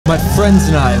My friends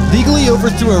and I legally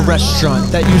overthrew a restaurant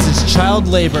that uses child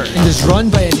labor and is run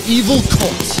by an evil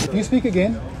cult. If you speak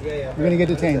again, you're gonna get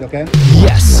detained, okay?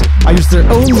 Yes, I used their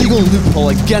own legal loophole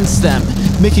against them,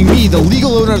 making me the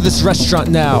legal owner of this restaurant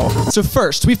now. So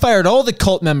first, we fired all the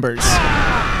cult members.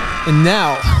 And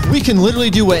now, we can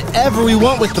literally do whatever we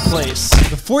want with the place.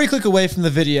 Before you click away from the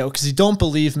video, because you don't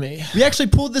believe me, we actually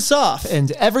pulled this off,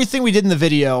 and everything we did in the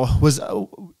video was,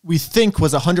 we think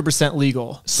was 100%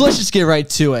 legal. So let's just get right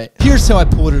to it. Here's how I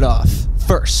pulled it off.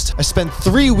 First, I spent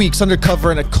 3 weeks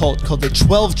undercover in a cult called the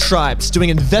 12 Tribes doing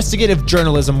investigative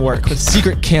journalism work with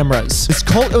secret cameras. This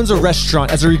cult owns a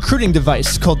restaurant as a recruiting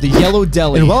device called the Yellow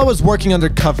Deli. And while I was working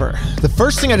undercover, the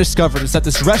first thing I discovered is that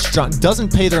this restaurant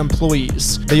doesn't pay their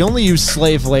employees. They only use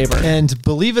slave labor. And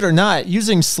believe it or not,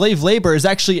 using slave labor is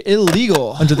actually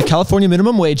illegal under the California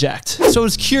Minimum Wage Act. So I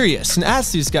was curious and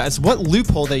asked these guys what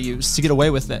loophole they use to get away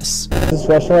with this. Does this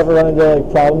restaurant ever run into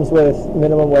problems with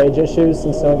minimum wage issues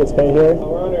since no one gets paid here?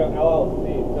 We're under an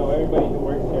LLC, so everybody who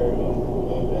works here is it.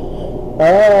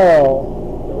 Oh.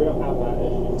 So we don't have that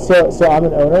issue. So I'm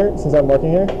an owner since I'm working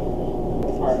here?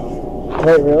 Our owner.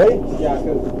 Wait, really? Yeah,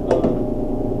 because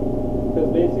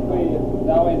basically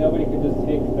that way nobody could just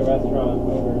take the restaurant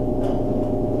over.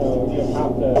 So you'd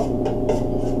have to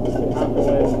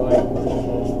win like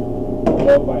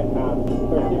vote by half.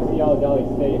 So it keeps the Yellow Deli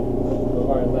safe as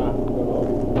far as that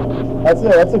goes.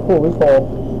 That's a cool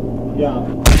loophole. Yeah.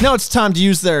 Now it's time to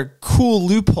use their cool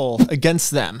loophole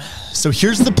against them. So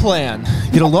here's the plan.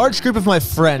 Get a large group of my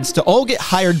friends to all get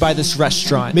hired by this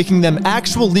restaurant, making them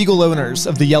actual legal owners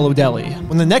of the Yellow Deli.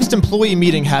 When the next employee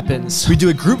meeting happens, we do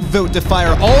a group vote to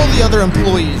fire all the other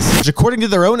employees, which according to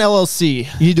their own LLC,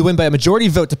 you need to win by a majority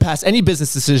vote to pass any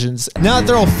business decisions. Now that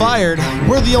they're all fired,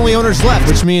 we're the only owners left,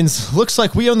 which means looks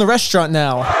like we own the restaurant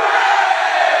now.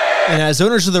 And as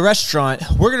owners of the restaurant,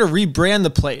 we're gonna rebrand the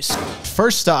place.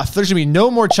 First off, there's gonna be no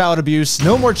more child abuse,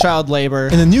 no more child labor,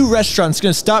 and the new restaurant's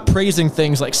gonna stop praising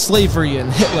things like slavery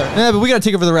and Hitler. But we gotta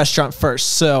take over the restaurant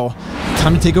first, so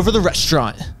time to take over the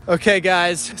restaurant. Okay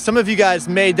guys, some of you guys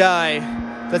may die.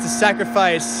 That's a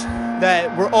sacrifice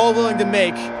that we're all willing to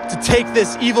make to take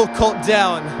this evil cult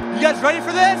down. You guys ready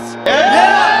for this?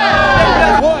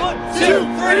 Yeah! 1, 2,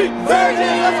 3,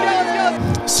 virgin!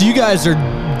 Let's go! So you guys are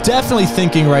definitely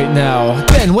thinking right now,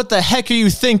 Ben, what the heck are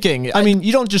you thinking? I mean,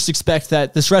 you don't just expect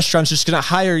that this restaurant's just gonna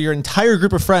hire your entire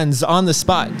group of friends on the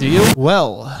spot, do you?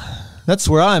 Well, that's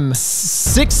where I'm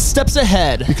 6 steps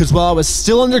ahead, because while I was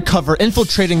still undercover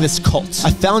infiltrating this cult,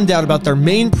 I found out about their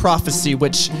main prophecy,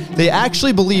 which they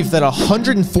actually believe that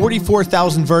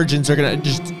 144,000 virgins are gonna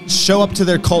just show up to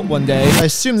their cult one day. I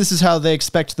assume this is how they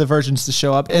expect the virgins to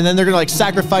show up, and then they're gonna like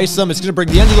sacrifice them. It's gonna bring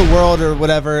the end of the world or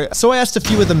whatever. So I asked a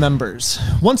few of the members,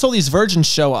 once all these virgins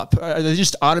show up, are they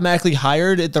just automatically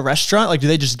hired at the restaurant? Like, do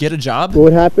they just get a job? What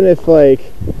would happen if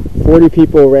like 40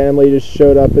 people randomly just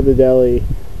showed up at the deli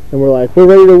and we're like, we're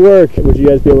ready to work? Would you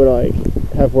guys be able to like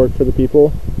have work for the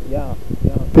people? Yeah.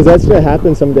 Because that's gonna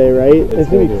happen someday, right? It's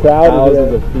gonna be crowded.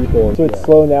 Thousands of people. So it's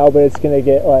slow now, but it's gonna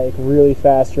get like really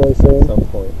fast really soon. At some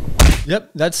point.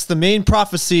 Yep, that's the main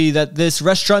prophecy that this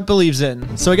restaurant believes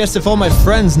in. So I guess if all my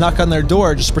friends knock on their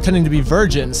door just pretending to be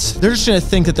virgins, they're just gonna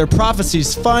think that their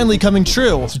prophecy's finally coming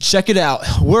true. So check it out.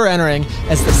 We're entering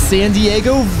as the San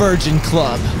Diego Virgin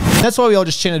Club. That's why we all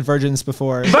just chanted virgins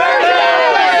before.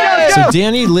 So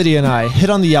Danny, Lydia, and I hid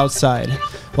on the outside,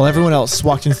 while everyone else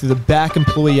walked in through the back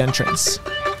employee entrance.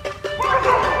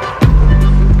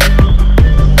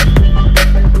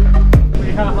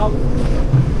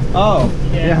 Oh,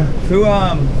 yeah. Who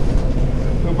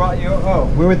brought you? Oh,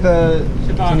 we're with the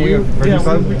Virgin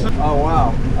Club? Oh,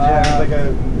 wow. Yeah, it's like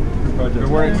a project.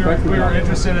 We were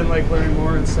interested in like learning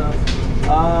more and stuff.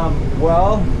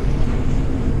 Well,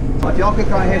 if y'all could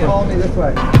kind of follow me this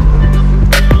way.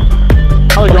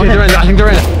 Oh, okay, they're in. I think they're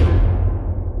in.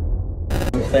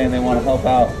 They're saying they want to help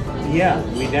out. Yeah,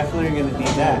 we definitely are gonna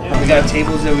need that. We got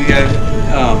tables that we got,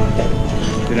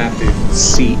 gonna have to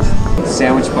seat.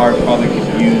 Sandwich bar probably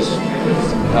could use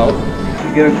some help.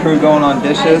 Get a crew going on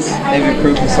dishes. Maybe a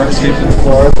crew can start sweeping the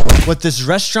floor. What this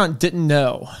restaurant didn't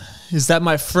know is that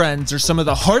my friends are some of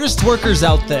the hardest workers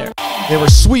out there. They were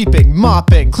sweeping,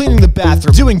 mopping, cleaning the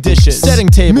bathroom, doing dishes, setting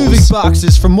tables, moving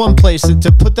boxes from one place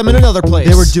to put them in another place.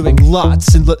 They were doing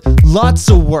lots and lots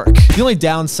of work. The only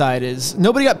downside is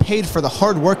nobody got paid for the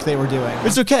hard work they were doing.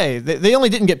 It's okay. They only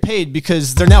didn't get paid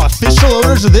because they're now official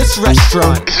owners of this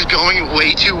restaurant. This is going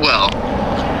way too well.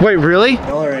 Wait, really?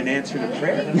 Y'all are an answer to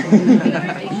prayer.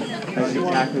 That's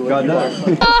exactly what God you knows. are.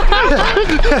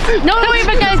 No, wait,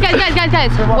 but guys.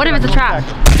 What if it's a trap?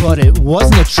 But it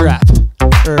wasn't a trap.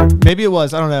 Or maybe it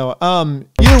was, I don't know.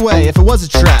 Either way, if it was a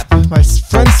trap, My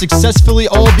friends successfully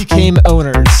all became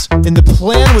owners, and the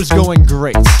plan was going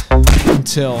great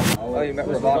until... Oh, you met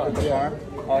Ravok at the farm?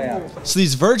 Oh, yeah. So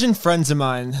these virgin friends of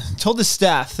mine told the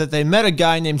staff that they met a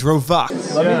guy named Rovak.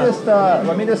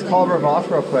 Let me just call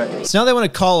Ravok real quick. So now they want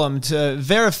to call him to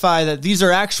verify that these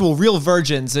are actual real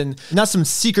virgins and not some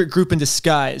secret group in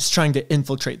disguise trying to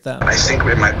infiltrate them. I think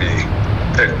it might be.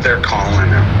 They're calling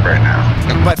him right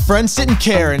now. My friends didn't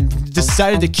care and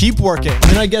decided to keep working. And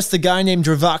then I guess the guy named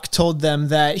Ravak told them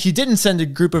that he didn't send a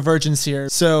group of virgins here.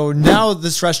 So now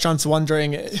this restaurant's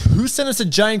wondering, who sent us a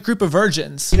giant group of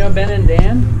virgins? You know Ben and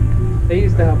Dan? They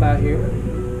used to help out here.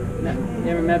 You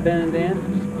ever met Ben and Dan?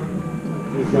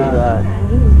 No?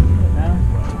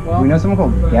 Well, We know someone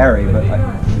called Gary, but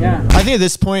yeah. I think at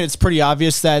this point it's pretty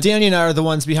obvious that Danny and I are the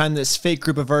ones behind this fake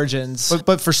group of virgins.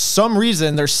 But for some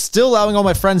reason, they're still allowing all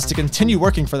my friends to continue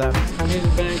working for them. Here's a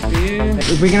bag for you.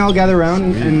 if we can all gather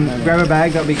around and grab a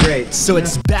bag, that'd be great. So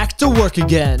it's back to work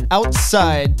again,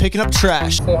 outside, picking up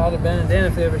trash. Say hi to Ben and Dan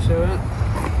if they ever show up.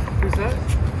 Who's that?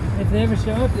 If they ever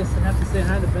show up, just have to say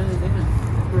hi to Ben and Dan.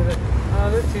 Oh,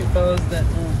 they're two fellows that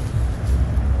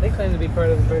they claim to be part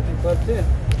of the Virgin Club too.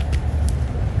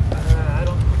 I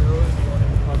don't know if you want to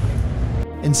talk to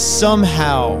me. And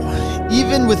somehow,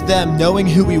 even with them knowing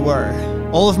who we were,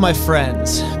 all of my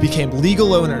friends became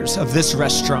legal owners of this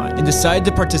restaurant and decided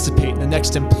to participate in the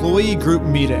next employee group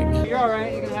meeting. You're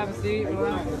alright, you can have a seat.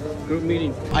 Group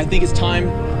meeting. I think it's time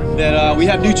that we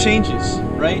have new changes,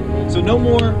 right? So no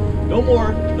more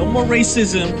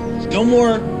racism, no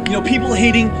more, people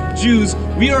hating Jews.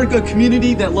 We are a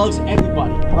community that loves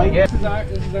everybody, right? This is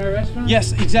our restaurant?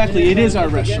 Yes, exactly. It is our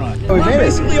restaurant. Oh, we We're made it.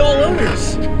 basically all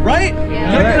owners, right?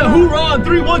 Yeah. Hoorah on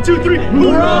 3, 1, 2, 3.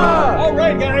 Hoorah! All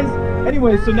right, guys.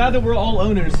 Anyway, so now that we're all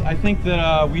owners, I think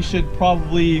that we should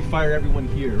probably fire everyone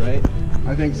here, right?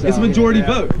 I think so. It's a majority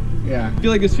vote. Yeah. I feel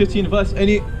like there's 15 of us.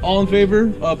 All in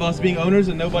favor of us being owners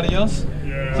and nobody else?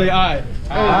 Yeah. Say aye.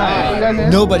 Aye.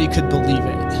 Nobody could believe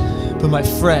it, but my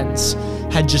friends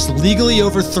had just legally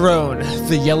overthrown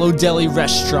the Yellow Deli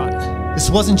restaurant. This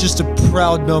wasn't just a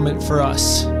proud moment for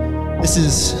us. This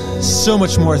is so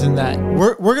much more than that.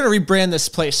 We're gonna rebrand this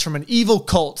place from an evil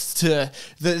cult to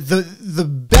the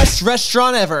best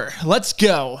restaurant ever. Let's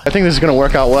go. I think this is gonna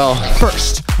work out well.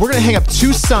 First, we're gonna hang up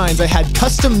 2 signs I had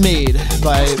custom made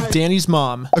by Danny's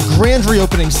mom. A grand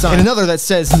reopening sign and another that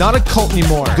says not a cult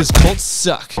anymore because cults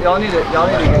suck. Y'all need to get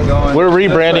going. We're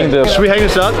rebranding this. Should we hang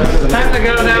this up? Time to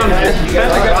go down.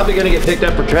 I'm probably gonna get picked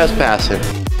up for trespassing.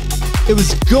 It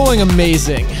was going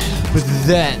amazing, but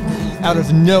then, out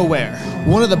of nowhere,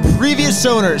 one of the previous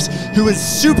owners, who was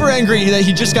super angry that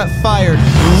he just got fired,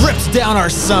 ripped down our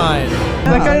sign.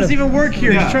 That guy doesn't even work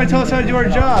here. He's trying to tell us how to do our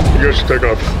job. You guys should take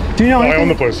off. Do you know I own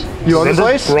the place. You own the Remember?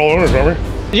 place? We're all owners, remember?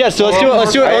 Yeah, so let's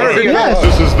do it owner agreement.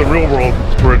 This is the real world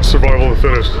where it's survival of the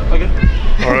fittest. Okay.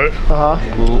 All right?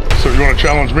 So if you want to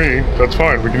challenge me, that's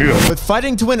fine. We can do that. But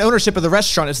fighting to win ownership of the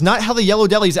restaurant is not how the Yellow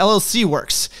Deli's LLC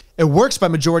works. It works by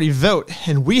majority vote,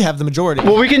 and we have the majority.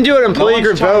 Well, we can do an employee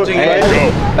group vote. Go.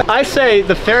 I say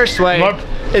the fairest way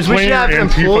is we should have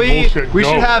employee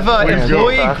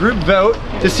group vote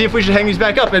to see if we should hang these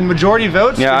back up. And majority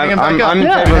votes, Yeah, we hang them back up. I'm in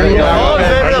favor. All in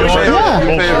favor that we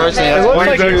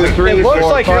should. It looks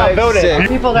like you're outvoted.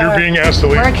 People that You're being asked to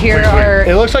leave. work here Please leave. are.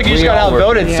 It looks like you just got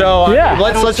outvoted. So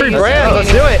let's rebrand.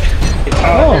 Let's do it.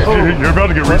 You're about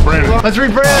to get rebranded. Let's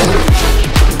rebrand.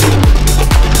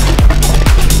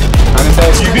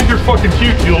 You think you're fucking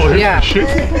cute, you little Yeah. shit.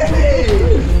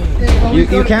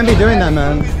 You can't be doing that,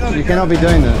 man. You cannot be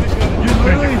doing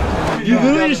that. You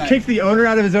literally just kicked the owner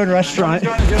out of his own restaurant.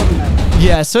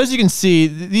 Yeah, so as you can see,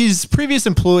 these previous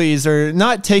employees are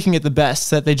not taking it the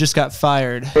best that they just got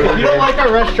fired. If you don't like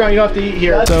our restaurant, you don't have to eat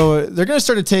here. So they're gonna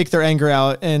start to take their anger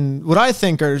out in what I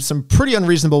think are some pretty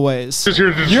unreasonable ways. Just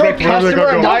here to You're a disrupt whatever they got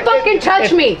customer. going. Don't fucking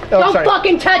touch me. Don't sorry.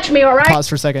 fucking touch me, all right? Pause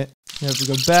for a second. Yeah, if we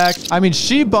go back. I mean,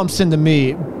 she bumps into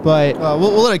me, but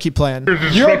we'll let it keep playing. Here to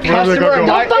You're a disrupt whatever they got customer. going.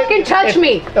 Don't fucking touch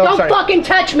me. Don't sorry. fucking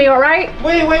touch me, all right?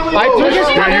 Wait. You're just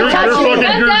Yeah, fucking touch me.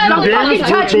 Don't fucking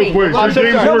touch me. Your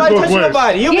games work both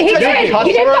ways. He didn't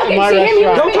fucking see him.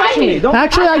 You don't touch me.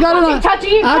 Actually, I got it on.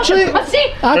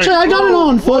 Actually, I got it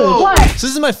on footage. What? So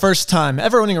this is my first time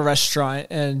ever owning a restaurant,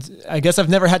 and I guess I've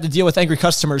never had to deal with angry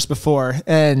customers before.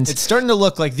 And it's starting to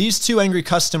look like these 2 angry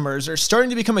customers are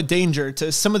starting to become a danger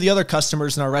to some of the other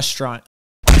customers in our restaurant.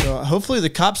 So hopefully the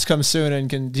cops come soon and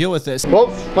can deal with this. Well,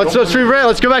 let's rebrand.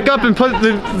 Let's go back up and put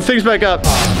the things back up.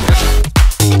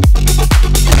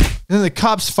 And then the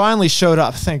cops finally showed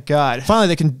up, thank God. Finally,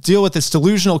 they can deal with this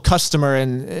delusional customer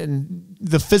and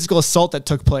the physical assault that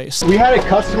took place. We had a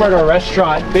customer at our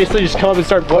restaurant basically just come up and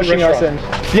start pushing us in.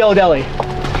 Yellow Deli.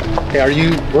 Hey, are you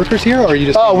workers here or are you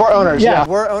just... Oh, we're owners. Yeah. Yeah,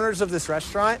 we're owners of this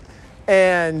restaurant.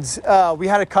 And we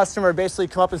had a customer basically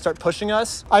come up and start pushing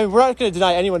us. I mean, we're not going to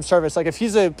deny anyone's service. Like, if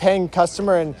he's a paying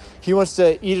customer and he wants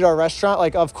to eat at our restaurant,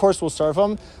 like, of course we'll serve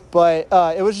him. But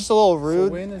it was just a little rude.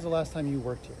 So when is the last time you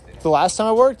worked here? The last time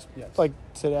I worked? Yes. Like,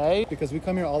 today? Because we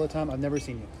come here all the time. I've never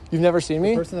seen you. You've never seen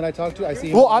me? The person that I talk to, I see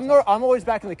him. Well, I'm always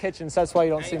back in the kitchen, so that's why you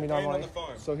don't see me normally.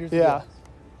 So here's the deal.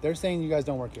 They're saying you guys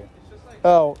don't work here.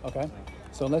 Oh. Okay.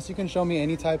 So unless you can show me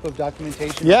any type of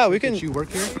documentation we can. that you work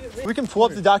here, we can pull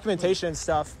up the documentation and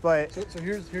stuff. But so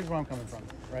here's where I'm coming from.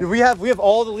 Right? We have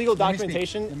all the legal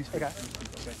documentation. Let me speak. Okay.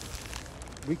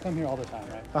 We come here all the time,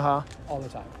 right? All the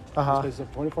time. Because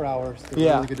of 24 hours.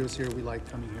 They're really good to us here. We like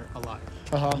coming here a lot.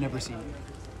 I've never seen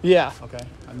you. Yeah. Okay.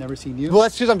 I've never seen you. Well,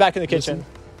 that's because I'm back in the kitchen.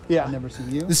 Yeah. I've never seen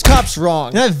you. This cop's wrong.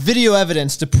 And I have video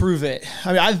evidence to prove it. I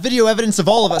mean, I have video evidence of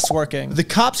all of us working. The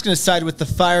cop's gonna side with the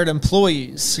fired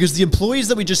employees because the employees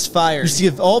that we just fired used to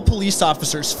give all police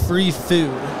officers free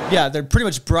food. Yeah, they're pretty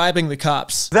much bribing the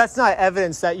cops. That's not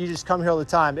evidence that you just come here all the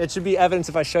time. It should be evidence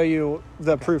if I show you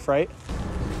the proof, right?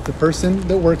 The person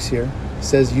that works here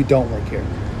says you don't work here.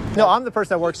 No, I'm the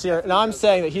person that works here, and I'm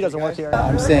saying that he doesn't work here.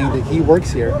 I'm saying that he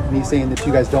works here, and he's saying that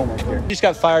you guys don't work here. He just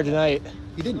got fired tonight.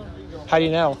 He didn't. How do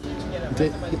you know?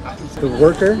 The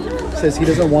worker says he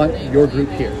doesn't want your group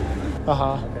here.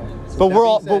 Okay. So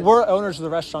but we're owners of the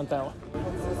restaurant, though.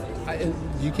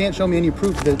 You can't show me any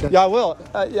proof that. Yeah, I will.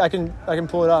 I can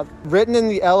pull it up. Written in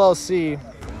the LLC.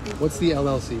 What's the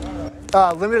LLC?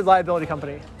 Limited Liability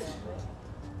Company.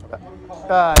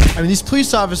 I mean, these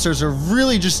police officers are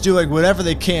really just doing whatever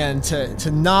they can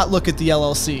to not look at the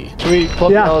LLC. Can we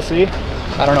pull up the LLC?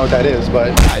 I don't know what that is,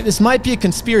 but... This might be a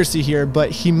conspiracy here, but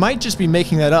he might just be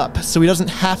making that up, so he doesn't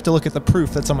have to look at the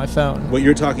proof that's on my phone. What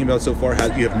you're talking about so far,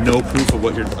 you have no proof of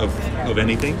what you're of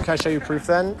anything? Can I show you proof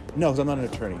then? No, because I'm not an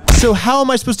attorney. So how am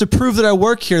I supposed to prove that I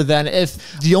work here then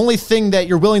if the only thing that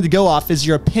you're willing to go off is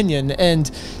your opinion and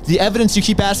the evidence you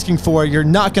keep asking for, you're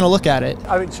not going to look at it?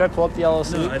 I mean, should I pull up the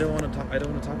LLC? No, I don't want to talk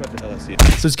about the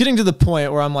LLC. So it's getting to the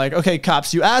point where I'm like, okay,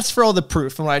 cops, you asked for all the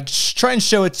proof, and when I try and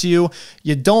show it to you,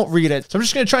 you don't read it. So I'm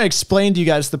just going to try and explain to you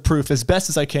guys the proof as best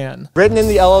as I can. Written in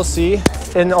the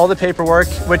LLC, in all the paperwork,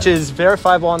 which is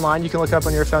verifiable online. You can look it up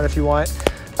on your phone if you want.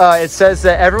 It says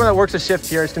that everyone that works a shift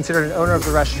here is considered an owner of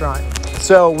the restaurant.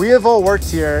 So we have all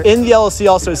worked here. In the LLC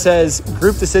also says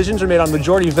group decisions are made on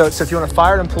majority vote. So if you want to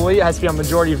fire an employee, it has to be on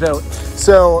majority vote.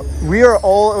 So we are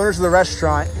all owners of the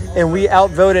restaurant, and we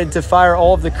outvoted to fire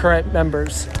all of the current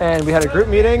members. And we had a group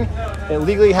meeting. It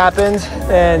legally happened,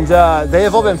 and they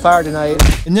have all been fired tonight.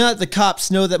 And now that the cops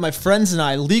know that my friends and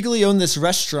I legally own this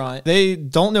restaurant, they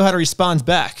don't know how to respond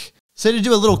back. So they had to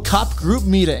do a little cop group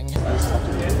meeting.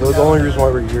 The only reason why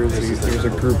we're here is because there was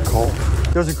a group call.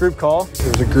 There was a group call? There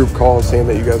was a group call saying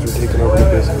that you guys were taking over the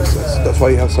business. That's why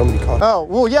you have so many calls. Oh,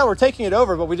 well, yeah, we're taking it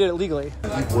over, but we did it legally.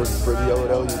 You've worked for the Yellow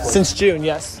Deli? Since June,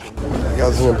 yes. You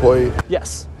guys an employee?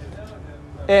 Yes.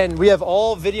 And we have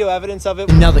all video evidence of it.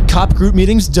 And now the cop group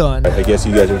meeting's done. I guess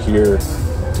you guys are here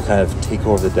to kind of take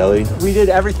over the deli. We did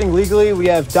everything legally. We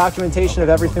have documentation of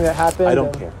everything that happened. I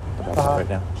don't care about that right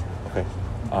now.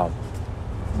 Okay.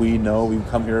 We know we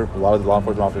come here. A lot of the law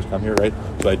enforcement officers come here, right?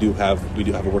 So we do have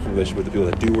a working relationship with the people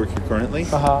that do work here currently.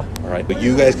 All right. But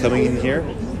you guys coming in here,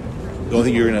 the only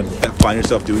thing you're gonna find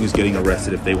yourself doing is getting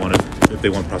arrested if they want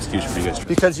prosecution for you guys.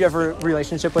 Because you have a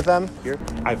relationship with them? Here?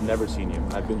 I've never seen you.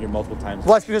 I've been here multiple times.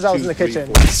 Well, that's because I was in the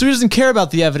kitchen. So he doesn't care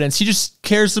about the evidence. He just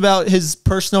cares about his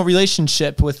personal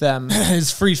relationship with them,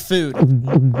 his free food.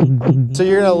 So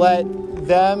you're gonna let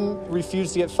them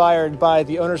refuse to get fired by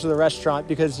the owners of the restaurant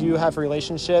because you have a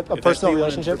relationship, a personal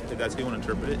relationship? If that's how you want to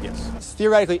interpret it, yes.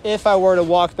 Theoretically, if I were to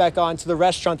walk back onto the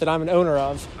restaurant that I'm an owner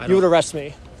of, you would arrest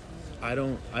me. I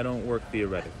don't work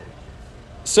theoretically.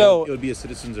 So it would be a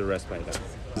citizen's arrest by that.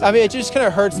 I mean, it just kind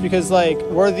of hurts because like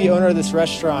we're the owner of this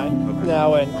restaurant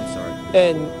now, and I'm sorry.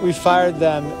 And we fired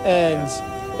them, and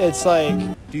it's like.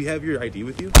 Do you have your ID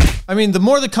with you? I mean, the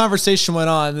more the conversation went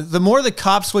on, the more the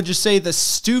cops would just say the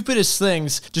stupidest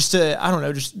things just to, I don't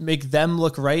know, just make them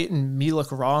look right and me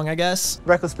look wrong, I guess.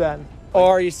 Reckless Ben.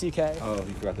 R-E-C-K. Oh,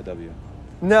 you forgot the W.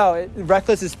 No,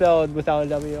 reckless is spelled without a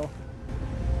W.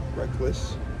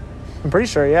 Reckless? I'm pretty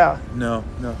sure, yeah. No.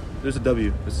 There's a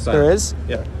W. There is?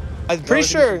 Yeah. I'm pretty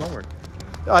sure.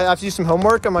 I have to do some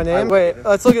homework on my name. Wait,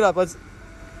 let's look it up.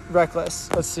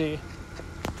 Reckless. Let's see.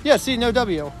 Yeah, see, no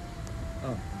W.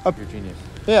 Oh, you're a genius.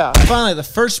 Yeah. Finally, the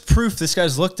first proof this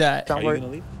guy's looked at. Are you gonna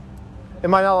leave?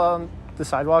 Am I not on the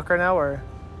sidewalk right now, or?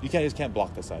 You just can't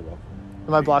block the sidewalk.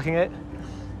 Am I blocking it?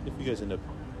 If you guys end up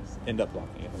end up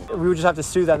blocking it. We would just have to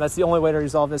sue them. That's the only way to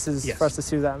resolve this is Yes. for us to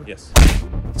sue them. Yes.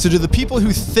 So to the people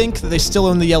who think that they still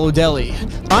own the Yellow Deli,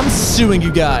 I'm suing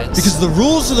you guys because the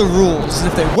rules are the rules, and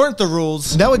if they weren't the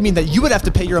rules, that would mean that you would have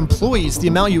to pay your employees the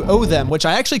amount you owe them, which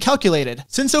I actually calculated.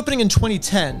 Since opening in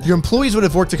 2010, your employees would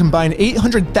have worked a combined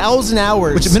 800,000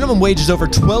 hours, which at minimum wage is over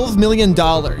 $12 million.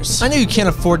 I know you can't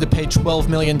afford to pay $12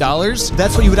 million.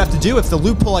 That's what you would have to do if the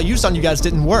loophole I used on you guys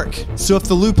didn't work. So if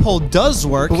the loophole does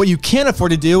work, but what you can't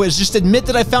afford to do is just admit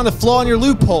that I found a flaw in your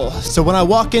loophole. So when I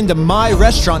walk into my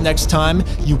restaurant next time,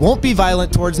 you won't be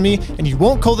violent towards me, and you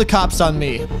won't call the cops on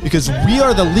me, because we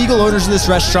are the legal owners of this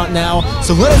restaurant now,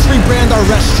 so let us rebrand our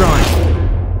restaurant.